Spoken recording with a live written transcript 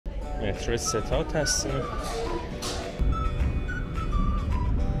مترو ستاد هستیم.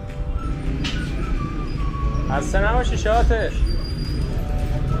 خسته نباشی شاتش.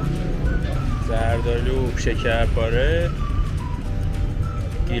 زردآلو، شکرپاره،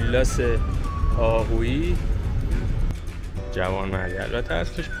 گیلاس آهویی، جوان محلی. البته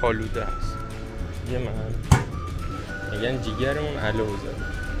از توش پالوده هست. یه محل میگن جیگرمون علو زده.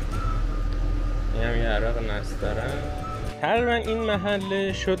 این هم یه عرق نسترن. تقریبا این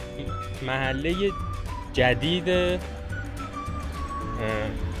محله شد محله جدید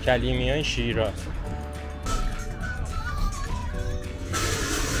کلیمیان شیراز.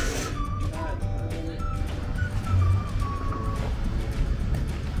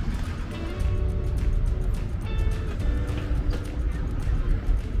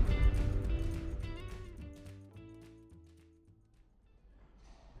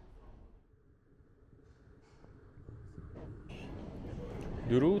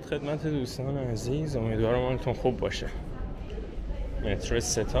 درود خدمت دوستان عزیز، امیدوارم حالتون خوب باشه. مترو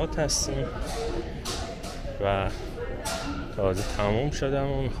ستاد هستیم و تازه تموم شدم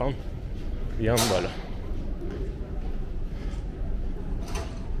و میخوام بیام بالا.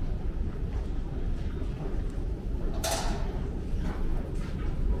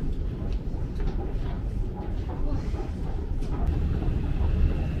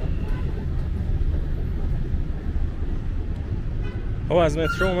 خب از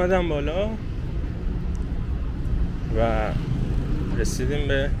مترو اومدم بالا و رسیدیم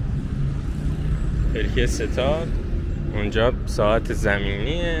به پلکه ستاد. اونجا ساعت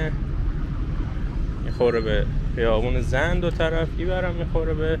زمینیه، میخوره به خیابون زن دو طرف، ایورم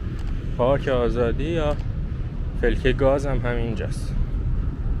میخوره به پارک آزادی یا پلکه گاز هم همینجاست.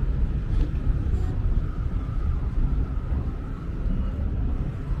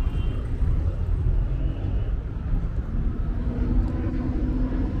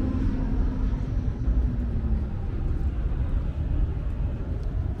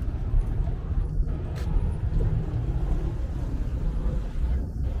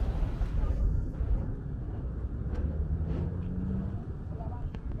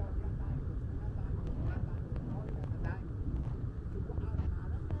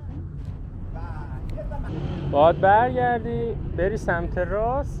 باید برگردی بری سمت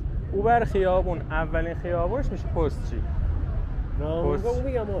راست، او بر خیابون، اولین خیابونش میشه پستچی. درمانگاه اون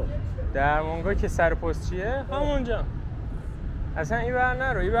میگم درمانگاه که سر پستچیه همونجا. اصلا این بر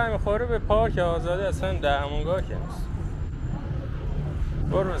نرو، این بر میخوره به پارک آزادی، اصلا درمانگاه که نیست.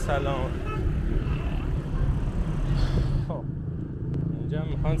 برو سلام. خب اینجا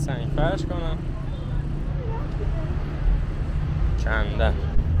میخوان سنگ فرش کنم چندن.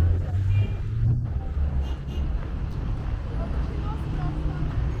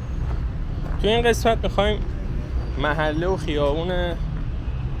 تو این قسمت میخوایم محله و خیابون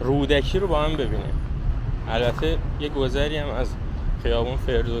رودکی رو با هم ببینیم. البته یه گذری هم از خیابون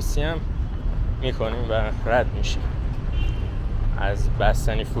فردوسی هم میکنیم و رد میشیم. از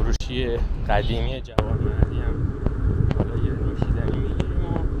بستنی فروشی قدیمی جوان محلی هم حالا یه نوشیدنی میگیریم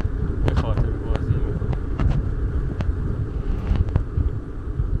و به خاطر بازی میکنیم.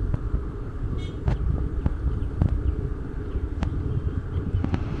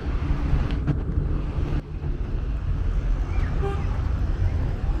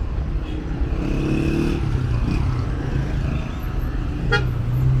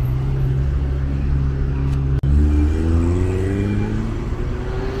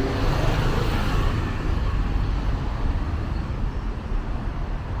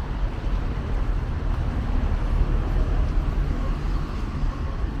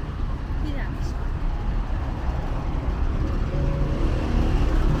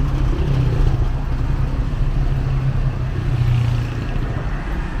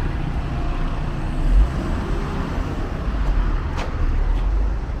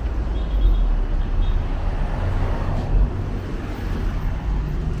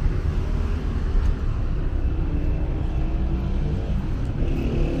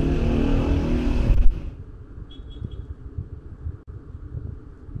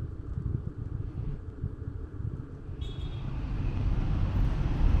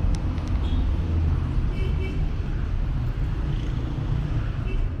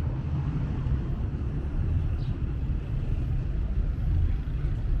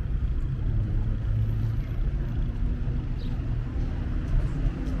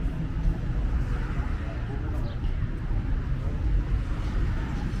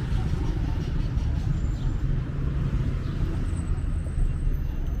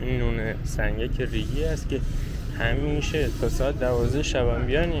 سنگک ریگی است که همیشه تا ساعت 12 شبم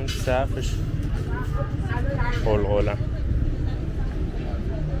بیان این سقفش قلقلم.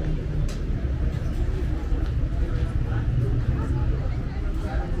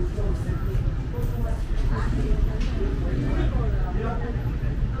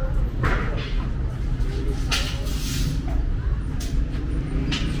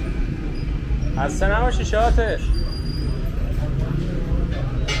 خسته نباشی شاته.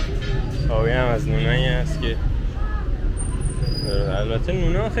 آبی هم از نونایی هست که البته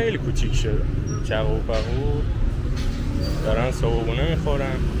نونا خیلی کوچیک شده، چقو پقو دارن صبحونه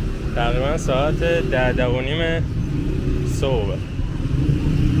میخورن. تقریبا ساعت 10:30 صبح.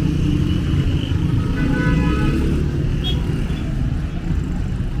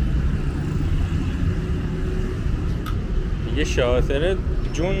 دیگه شاطره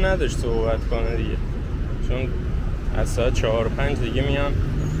جون نداشت صحبت کنه دیگه، چون از ساعت 4-5 دیگه میان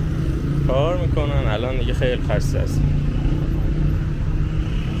کار میکنن. الان دیگه خیلی خسته است.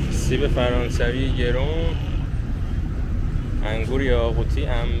 سیب فرانسوی گرون، انگور یاقوتی،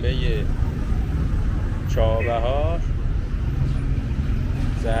 انبه چابهار،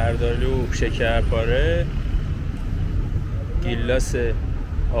 زردآلو، شکرپاره، گیلاس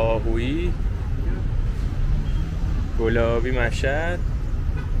آهویی، گلابی مشهد.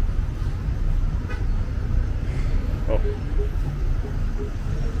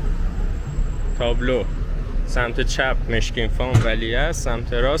 تابلو سمت چپ مشکین فام ولیعصر،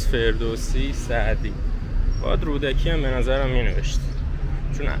 سمت راست فردوسی سعدی. باید رودکی هم به نظرم می نوشت،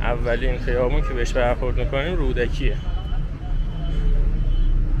 چون اولین خیابون که بهش برخورد میکنیم رودکیه.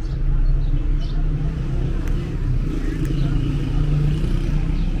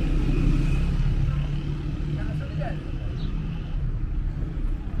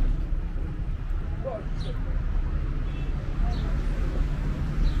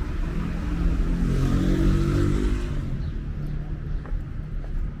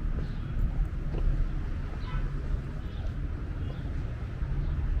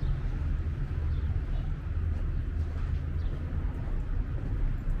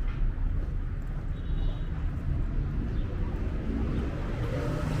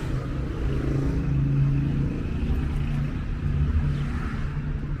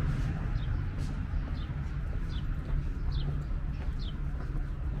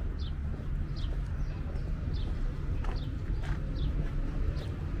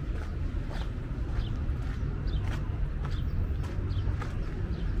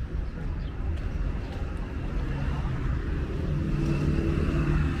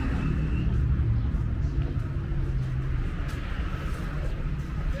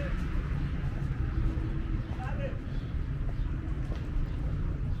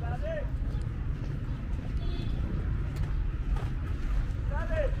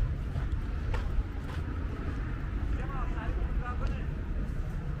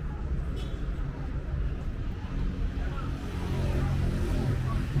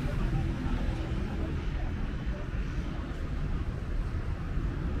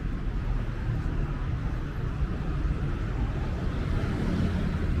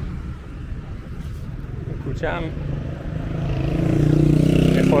 کوچه هم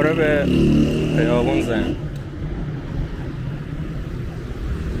میخوره به خیابون زن.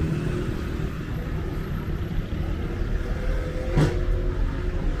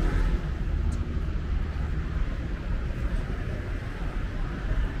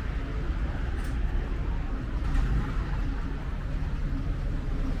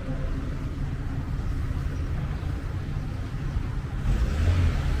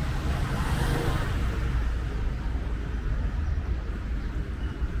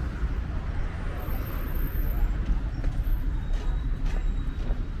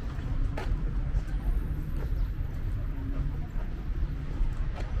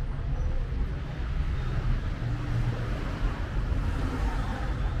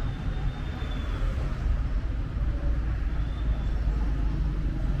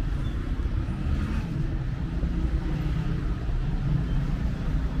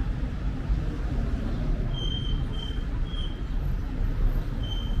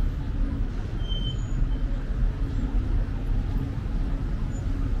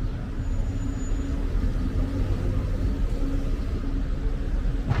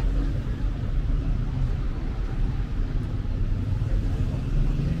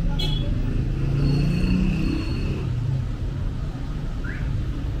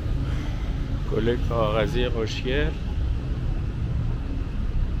 گل کاغذی خوشگل.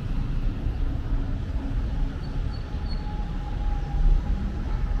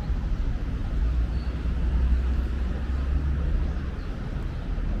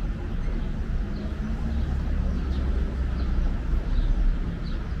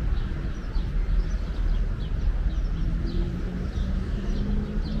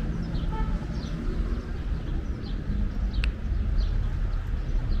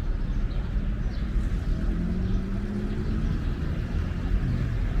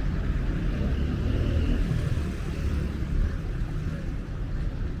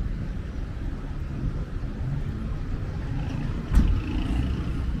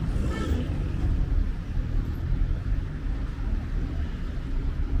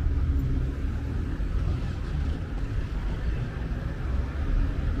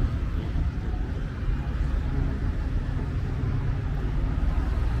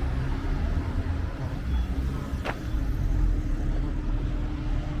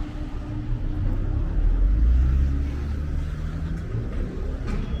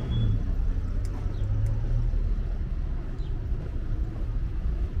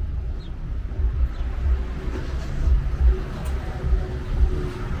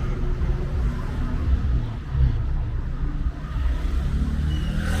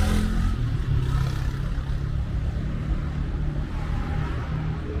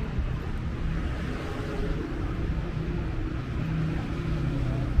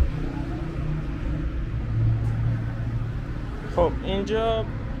 خب اینجا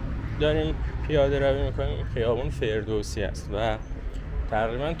داریم پیاده روی میکنیم، خیابون فردوسی است و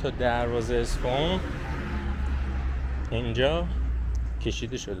تقریبا تا دروازه اصفهان اینجا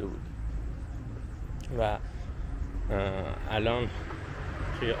کشیده شده بود و الان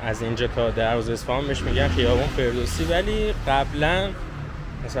از اینجا تا دروازه اصفهان بهش میگن خیابون فردوسی، ولی قبلا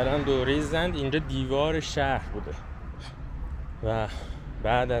مثلا دوره زند اینجا دیوار شهر بوده و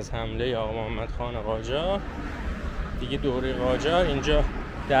بعد از حمله آقا محمد خان قاجار دیگه دوره قاجار اینجا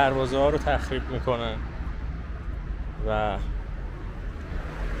دروازه ها رو تخریب میکنن و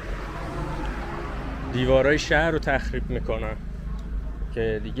دیوارهای شهر رو تخریب میکنن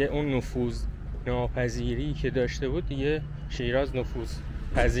که دیگه اون نفوذ ناپذیری که داشته بود دیگه شیراز نفوذ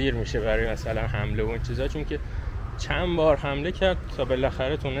پذیر میشه برای مثلا حمله و این چیزا، چون که چند بار حمله کرد تا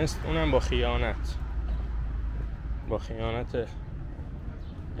بالاخره تونست، اونم با خیانت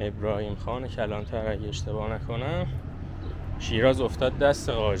ابراهیم خان کلانتر اگه اشتباه نکنم، شیراز افتاد دست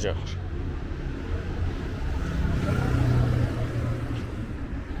قاجار.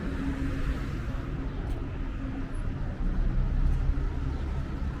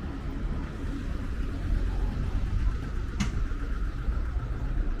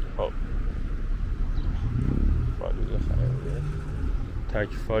 تک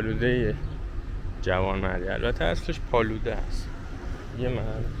فالوده جوان مردی، البته اصلش پالوده است، یه محل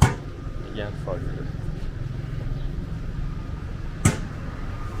میگن فالوده.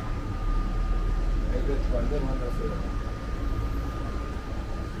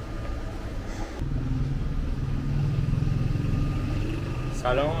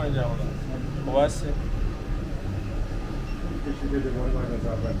 سلام آقای جوان، خوب هستی؟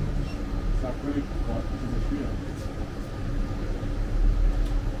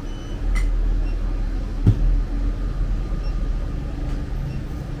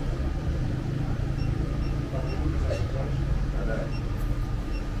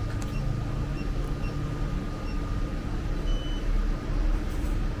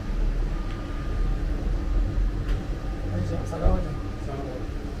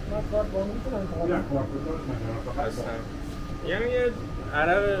 یعنی یه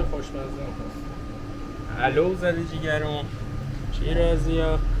عرب خوشمزه می‌خواست علو زده جیگرون شیرازی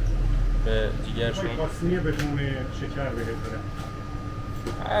ها به جیگرشون خواستینیه بدون شکر بهت بدن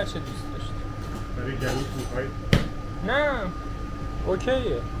هر چه دوست داشت برای گلوت می‌خوای؟ نه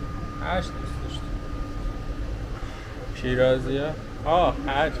اوکیه، هر چه دوست داشت. شیرازی ها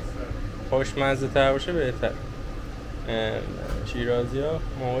هر خوشمزه تر باشه بهتر. شیرازی ها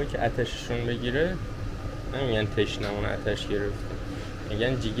موقعی که آتششون بگیره نمیگن تشنمون آتش گرفته،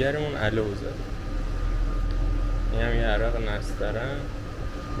 میگن جیگرمون علو زده. این هم یه عرق نسترن.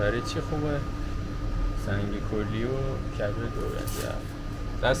 برای چی خوبه؟ سنگ کلی و کبد دولتی.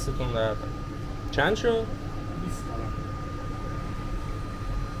 دستتون درد. چند شد؟ 20 تومن.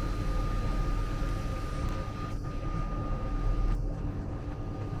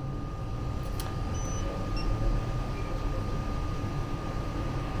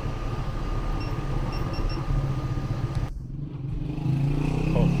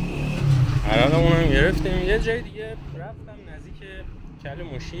 عرقمون هم گرفتیم. یه جای دیگه رفتم نزدیک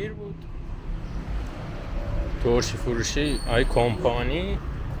کل مشیر بود، ترشی فروشی آی کمپانی،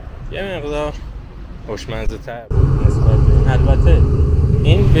 یه مقدار خوشمزه تر بود نسبت به، البته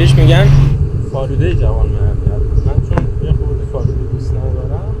این بهش میگن فالوده جوان مردی. من چون یه خورده فالوده دوست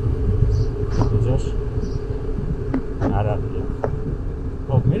ندارم به جاش عرق گرفت.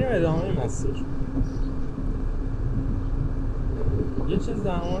 خب میریم ادامه مسیر. یه چیز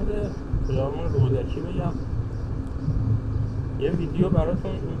در مورد خیابون رودکی بگم. یه ویدیو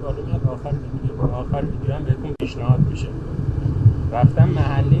براتون این بالا میاد آخر ویدیو هم بهتون پیشنهاد میشه. رفتم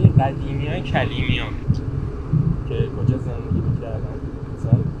محله قدیمیان کلیمیان که کجا زندگی میکردن،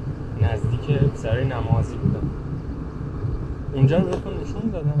 مثلا نزدیک سرای نمازی بودن. اونجا رو بهتون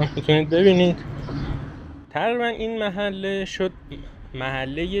نشون دادم، میتونید ببینید. تقریبا این محله شد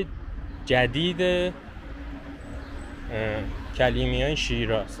محله جدید کلیمیان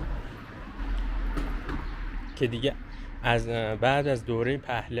شیراز که دیگه از بعد از دوره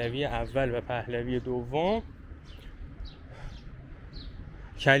پهلوی اول و پهلوی دوم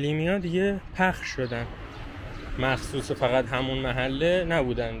کلیمیان دیگه پخش شدن، مخصوص فقط همون محله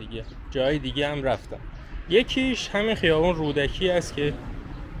نبودن دیگه، جای دیگه هم رفتن. یکیش همین خیابون رودکی است که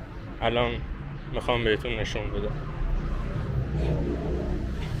الان میخوام بهتون نشون بدم.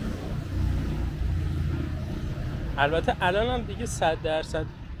 البته الان هم دیگه 100%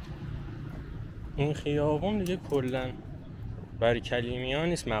 این خیابون دیگه کلن برای کلیمیان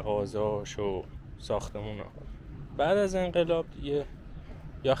نیست، مغازه‌هاش و ساختمونا. بعد از انقلاب دیگه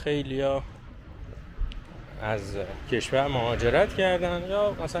یا خیلیا از کشور مهاجرت کردن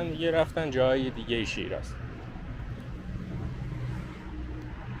یا مثلا دیگه رفتن جای دیگه شیراز.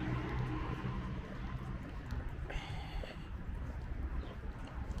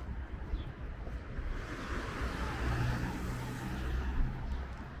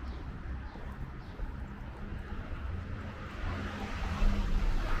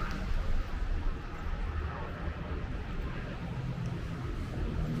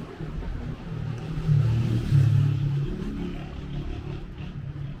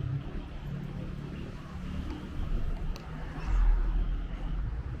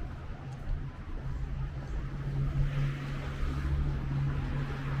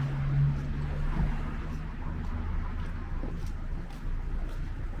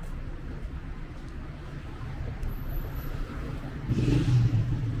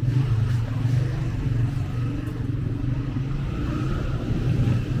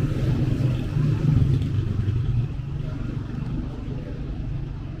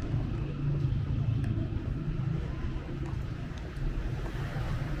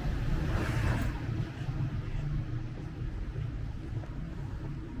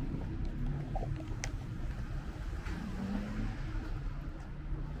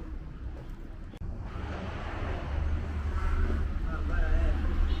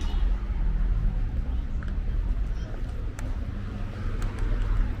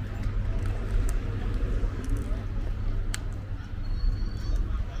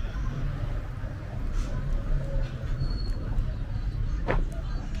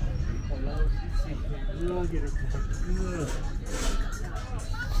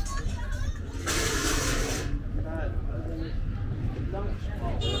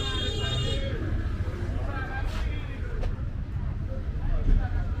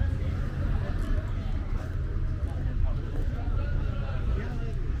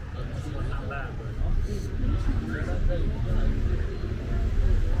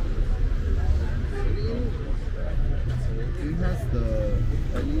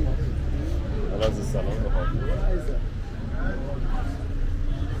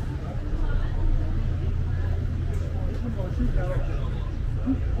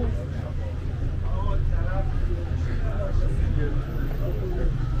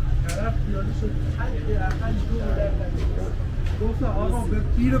 گفتم آقا به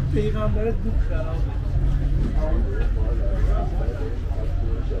پیر پیغمبرت بود خرابه.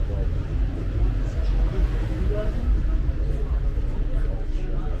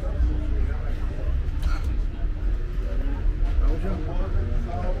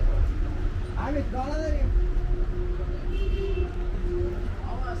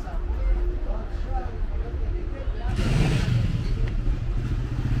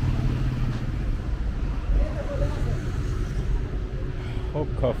 خب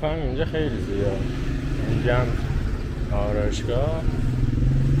کافه هم اینجا خیلی زیاد. اینجا هم آرایشگاه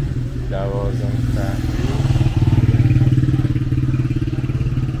 12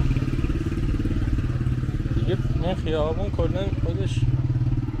 دیگه. این خیابون کلا خودش یه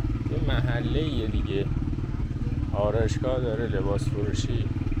محله یه دیگه. آرایشگاه داره، لباس فروشی،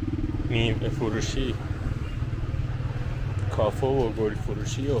 میوه فروشی، کافه و گل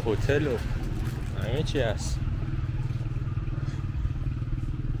فروشی و هتل و همه چی هست.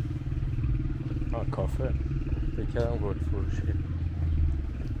 کافه بکرم گل فروشی.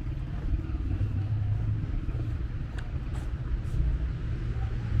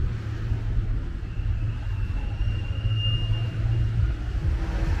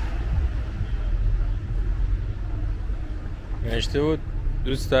 نوشته بود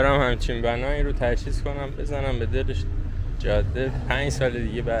دوست دارم همچین بنایی رو تجهیز کنم بزنم به دلش جاده 5 سال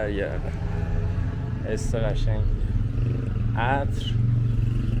دیگه برگردم. است قشنگ عطر.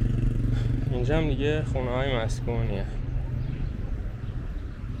 اینجا هم دیگه خونه های مسکونیه.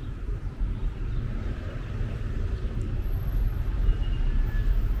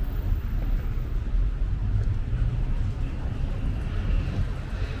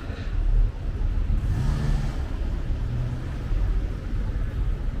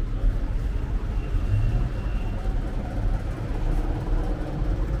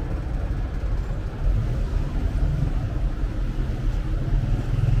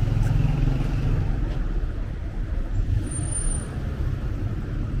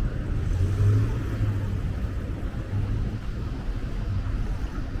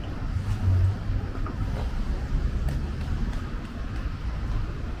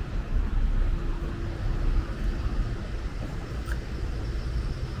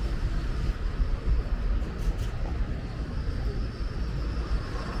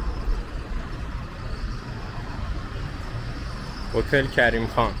 هتل کریم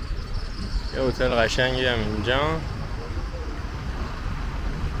خان. یه هتل قشنگی هم اینجا.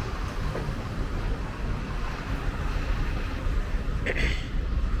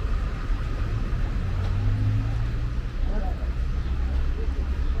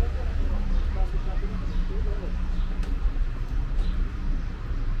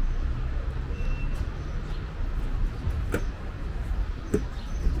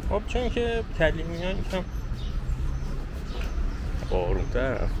 خب چون که قدیمیان یکم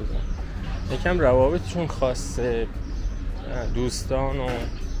آروم‌تر حرف بزنن، یکم روابطشون خاصه، دوستان و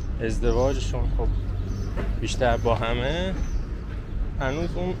ازدواجشون خب بیشتر با همه، هنوز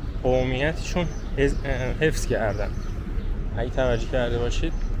اون قومیتشون حفظ کردن. اگه توجه کرده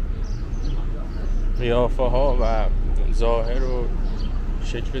باشید قیافه ها و ظاهر و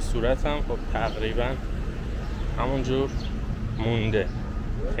شکل صورت هم خب تقریبا همونجور مونده،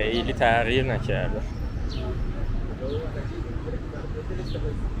 خیلی تغییر نکرده.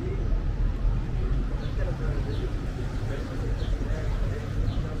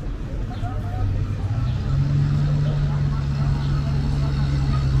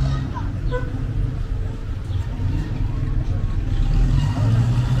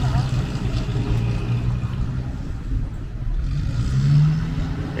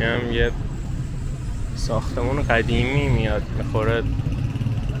 هم یه ساختمون قدیمی میاد، میخوره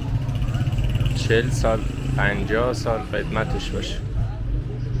 40 سال 50 سال خدمتش باشه،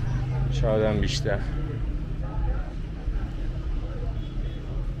 شاید هم بیشتر.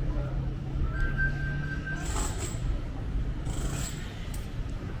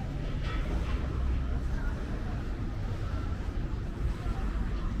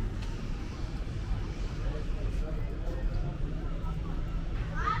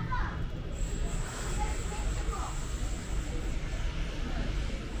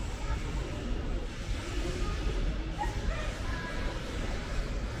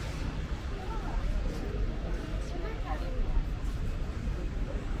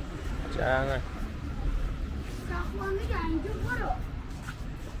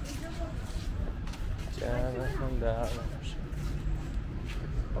 جانه هم در نمیشه.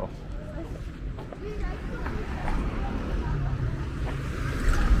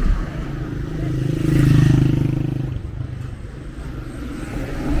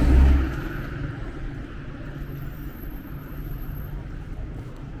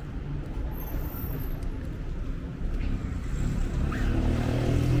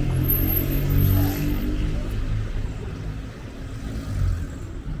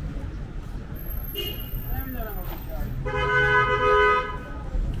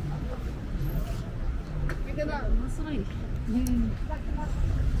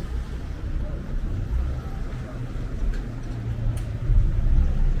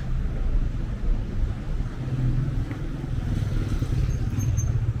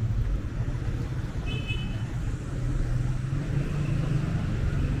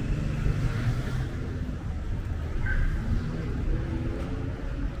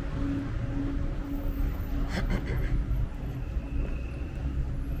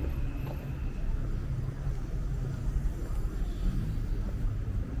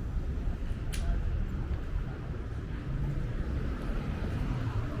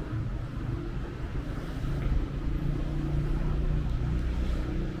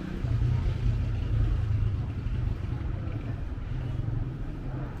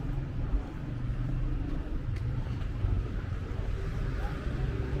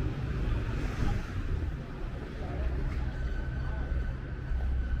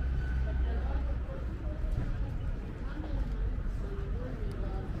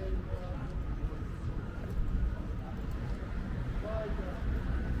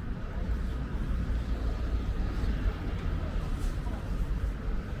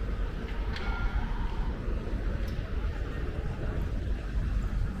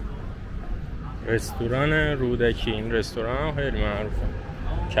 رستوران رودکی، این رستوران خیلی معروفه،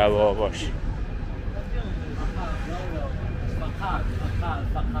 کباباش.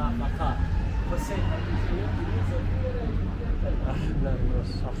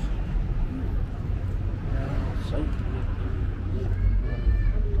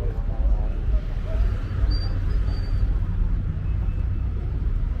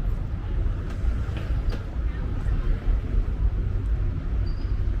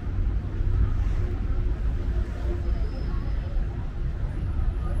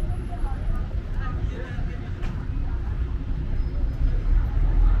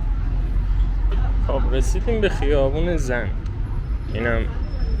 رسیدیم به خیابون زن، اینم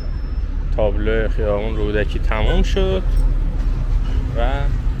تابلو خیابون رودکی تموم شد و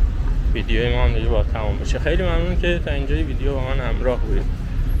ویدیوی ما هم دیگه با تموم بشه. خیلی ممنون که تا اینجای ویدیو با من همراه بودید.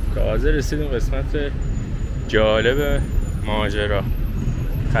 تازه رسیدیم قسمت جالب ماجرا،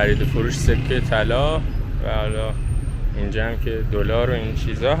 خرید و فروش سکه طلا و حالا اینجا هم که دلار و این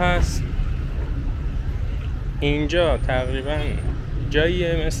چیزا هست. اینجا تقریبا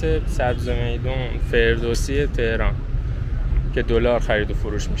جاییه مثل سبز میدون فردوسی تهران که دلار خرید و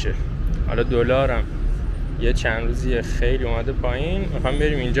فروش میشه. حالا دلارم یه چند روزی خیلی اومده پایین، میخوام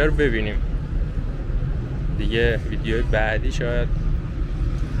بریم اینجا رو ببینیم دیگه. ویدیوی بعدی شاید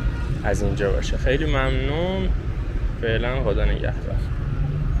از اینجا باشه. خیلی ممنون، فعلا خدا نگهدار.